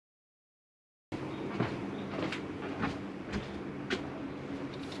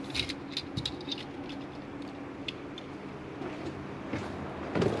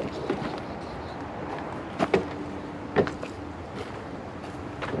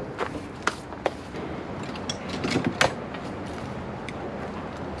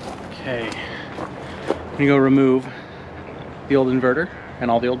Okay, I'm gonna go remove the old inverter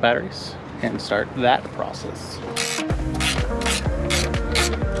and all the old batteries and start that process.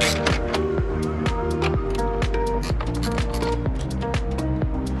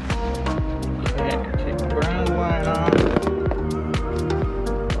 Okay, take the ground line off.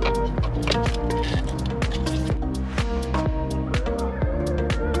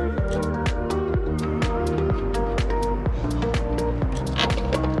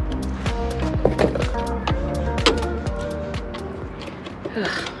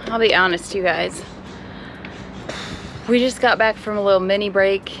 I'll be honest, you guys. We just got back from a little mini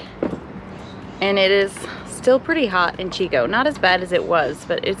break and it is still pretty hot in Chico. Not as bad as it was,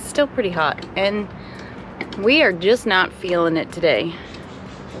 but it's still pretty hot. And we are just not feeling it today.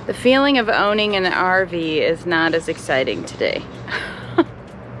 The feeling of owning an RV is not as exciting today.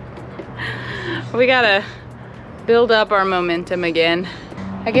 We gotta build up our momentum again.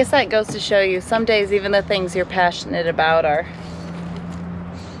 I guess that goes to show you some days even the things you're passionate about are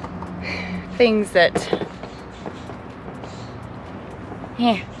things that,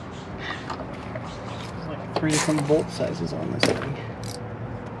 yeah. There's like 3 different bolt sizes on this thing.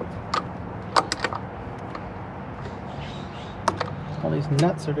 All these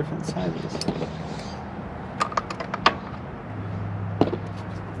nuts are different sizes.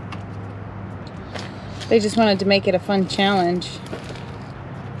 They just wanted to make it a fun challenge.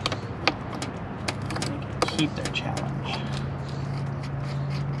 They can keep their challenge.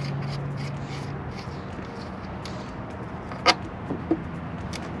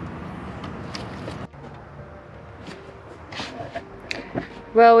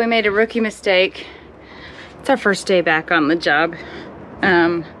 Well, we made a rookie mistake. It's our first day back on the job.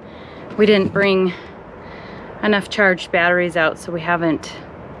 We didn't bring enough charged batteries out, so we haven't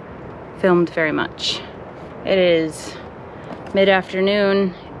filmed very much. It is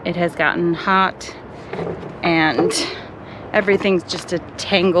mid-afternoon. It has gotten hot and everything's just a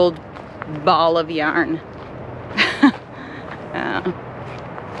tangled ball of yarn.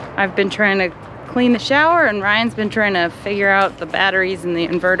 I've been trying to clean the shower and Ryan's been trying to figure out the batteries and the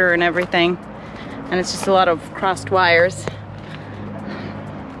inverter and everything, and it's just a lot of crossed wires.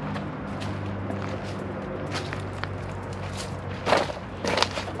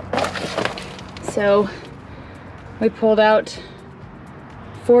 So we pulled out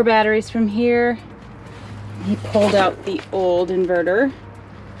 4 batteries from here. He pulled out the old inverter,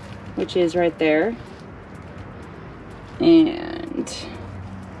 which is right there, and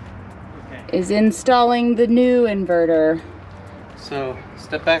is installing the new inverter. So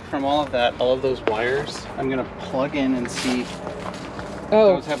step back from all of that, all of those wires. I'm gonna plug in and see if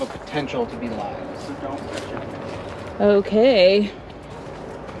those have a potential to be live. So don't touch it. Okay.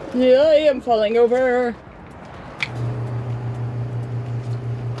 Yeah, I am falling over.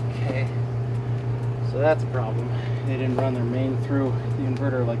 Okay. So that's a problem. They didn't run their main through the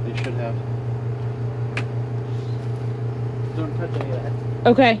inverter like they should have. Don't touch any of that.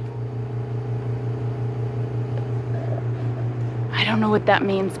 Okay. I don't know what that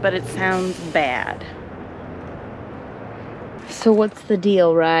means, but it sounds bad. So what's the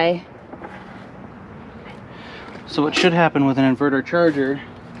deal, Rye? So what should happen with an inverter charger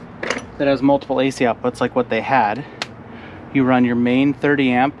that has multiple AC outputs like what they had, you run your main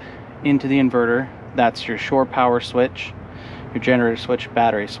 30 amp into the inverter. That's your shore power switch, your generator switch,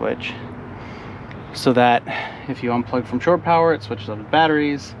 battery switch. So that if you unplug from shore power, it switches over to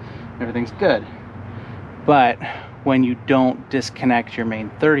batteries, everything's good. But when you don't disconnect your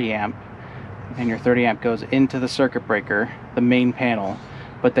main 30 amp and your 30 amp goes into the circuit breaker, the main panel,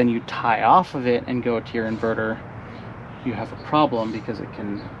 but then you tie off of it and go to your inverter, you have a problem because it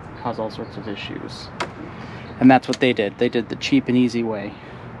can cause all sorts of issues. And that's what they did. They did the cheap and easy way.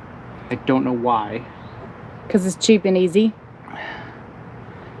 I don't know why. Because it's cheap and easy?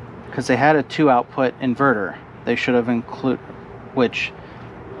 Because they had a 2 output inverter. They should have included, which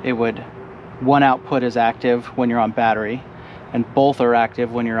it would, 1 output is active when you're on battery and both are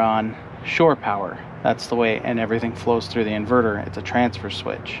active when you're on shore power. That's the way, and everything flows through the inverter. It's a transfer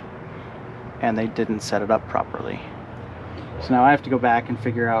switch, and they didn't set it up properly. So now I have to go back and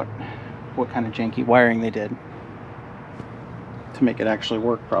figure out what kind of janky wiring they did to make it actually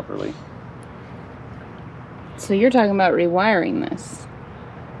work properly. So you're talking about rewiring this?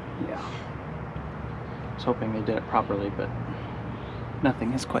 Yeah. I was hoping they did it properly, but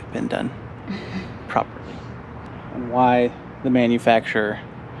nothing has quite been done properly. And why the manufacturer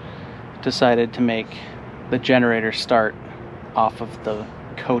decided to make the generator start off of the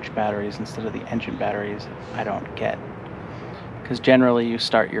coach batteries instead of the engine batteries, I don't get. Because generally you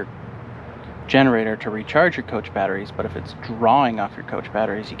start your generator to recharge your coach batteries, but if it's drawing off your coach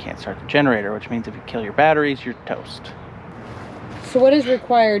batteries, you can't start the generator, which means if you kill your batteries, you're toast. So what is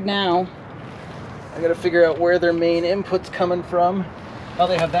required now? I gotta figure out where their main input's coming from. Oh,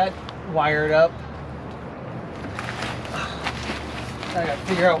 they have that wired up. I gotta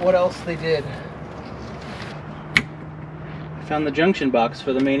figure out what else they did. I found the junction box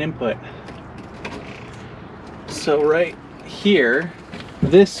for the main input. So right here,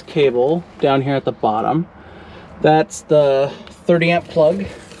 this cable down here at the bottom, that's the 30 amp plug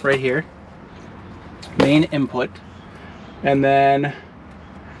right here, main input. And then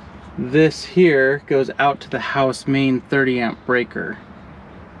this here goes out to the house main 30 amp breaker,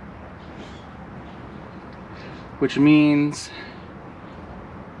 which means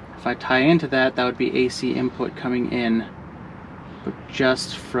if I tie into that, that would be AC input coming in, but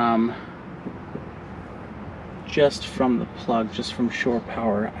just from the plug, just from shore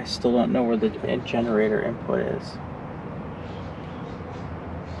power. I still don't know where the generator input is,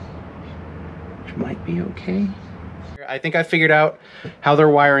 which might be okay. I think I figured out how their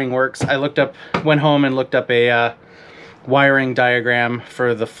wiring works. I went home and looked up a wiring diagram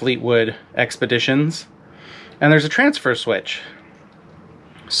for the Fleetwood Expeditions, and there's a transfer switch.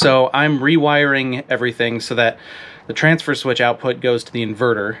 So I'm rewiring everything so that the transfer switch output goes to the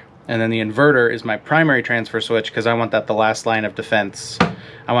inverter, and then the inverter is my primary transfer switch because I want that the last line of defense.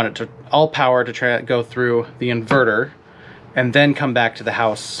 I want it to all power to go through the inverter and then come back to the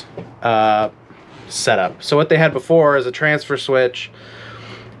house setup. So what they had before is a transfer switch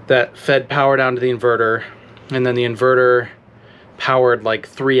that fed power down to the inverter, and then the inverter powered like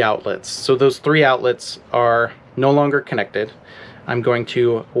 3 outlets. So those 3 outlets are no longer connected. I'm going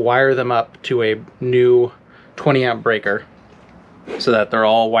to wire them up to a new 20 amp breaker so that they're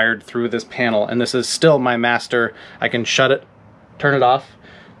all wired through this panel, and this is still my master. I can shut it, turn it off,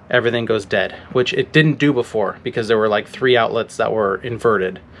 everything goes dead, which it didn't do before because there were like 3 outlets that were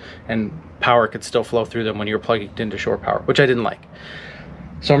inverted and power could still flow through them when you were plugging it into shore power, which I didn't like.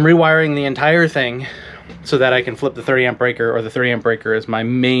 So I'm rewiring the entire thing so that I can flip the 30 amp breaker, or the 30 amp breaker is my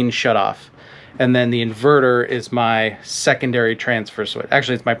main shutoff, and then the inverter is my secondary transfer switch.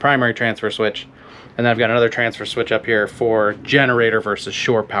 Actually, it's my primary transfer switch, and then I've got another transfer switch up here for generator versus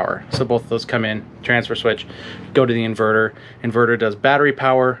shore power. So both of those come in, transfer switch, go to the inverter. Inverter does battery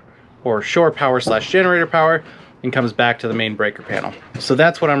power or shore power / generator power, and comes back to the main breaker panel. So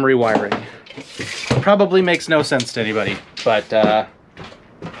that's what I'm rewiring. Probably makes no sense to anybody, but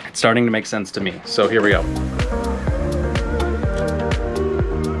it's starting to make sense to me. So here we go.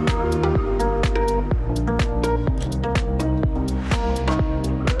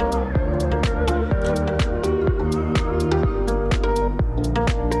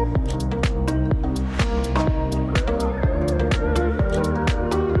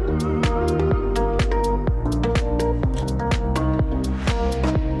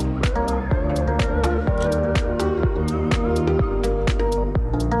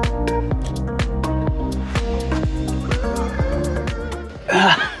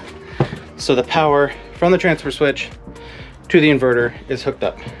 So the power from the transfer switch to the inverter is hooked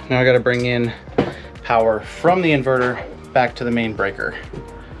up. Now I got to bring in power from the inverter back to the main breaker.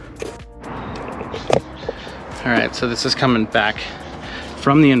 All right, so this is coming back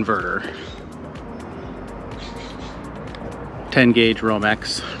from the inverter. 10 gauge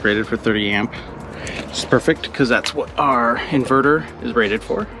Romex, rated for 30 amp. It's perfect because that's what our inverter is rated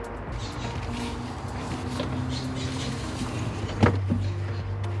for.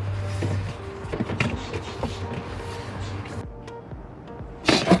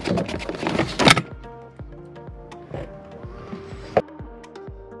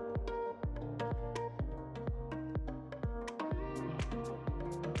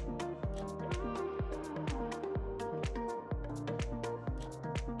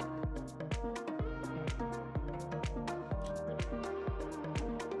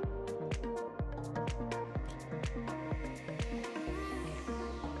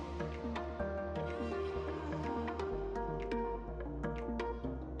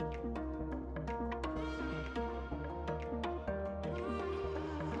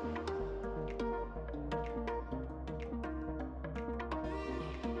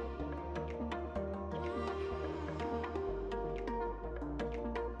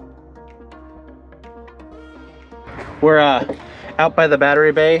 We're out by the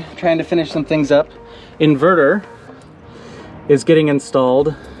battery bay trying to finish some things up. Inverter is getting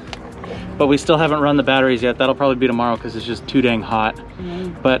installed, but we still haven't run the batteries yet. That'll probably be tomorrow because it's just too dang hot.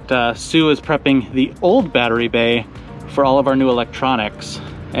 But Sue is prepping the old battery bay for all of our new electronics,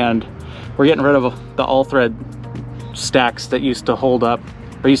 and we're getting rid of the all-thread stacks that used to hold up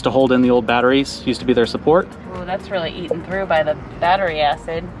or used to hold in the old batteries, used to be their support. Oh, that's really eaten through by the battery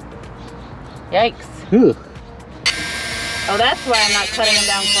acid. Yikes. Ooh. Oh, that's why I'm not cutting them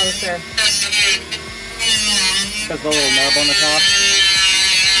down closer. Has the little nub on the top.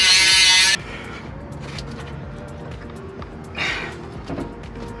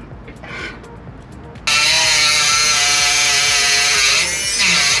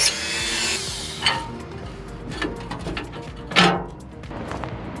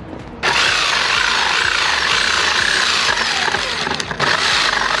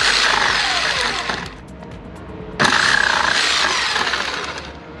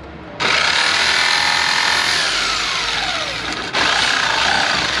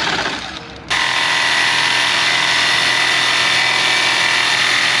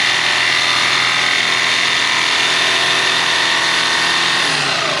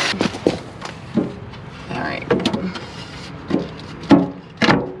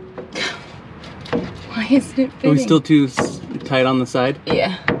 Isn't it fitting? Are we still too tight on the side?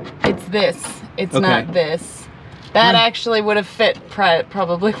 Yeah, it's this. It's okay. Not this. That actually would have fit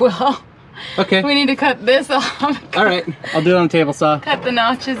probably well. Okay. We need to cut this off. All right, I'll do it on the table saw. Cut the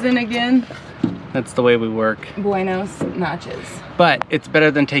notches in again. That's the way we work. Buenos notches. But it's better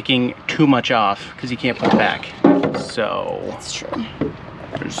than taking too much off because you can't put it back. So. That's true.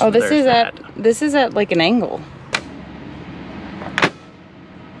 Oh, this is at like an angle.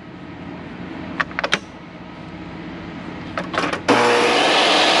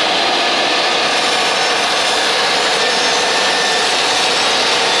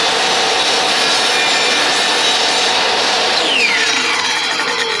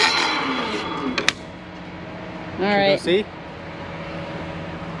 All right. See?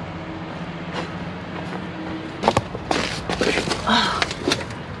 Oh.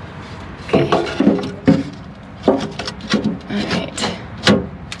 Okay. All right.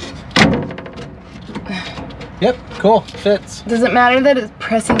 Yep, cool, fits. Does it matter that it's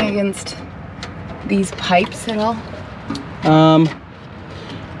pressing against these pipes at all?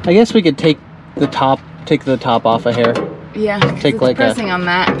 I guess we could take the top off a hair. Yeah, take it's like pressing on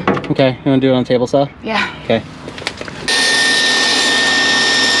that. Okay, you wanna do it on table saw? Yeah. Okay.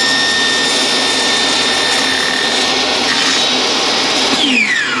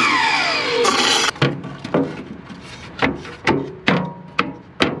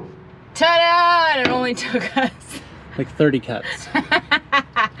 Ta-da! It only took us like 30 cuts.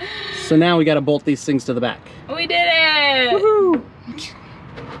 So now we gotta bolt these things to the back. We did it! Woohoo!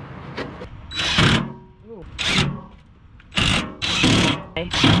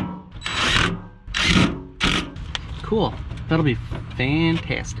 Cool. That'll be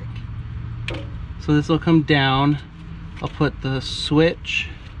fantastic. So this will come down. I'll put the switch,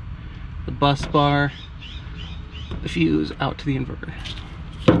 the bus bar, the fuse out to the inverter.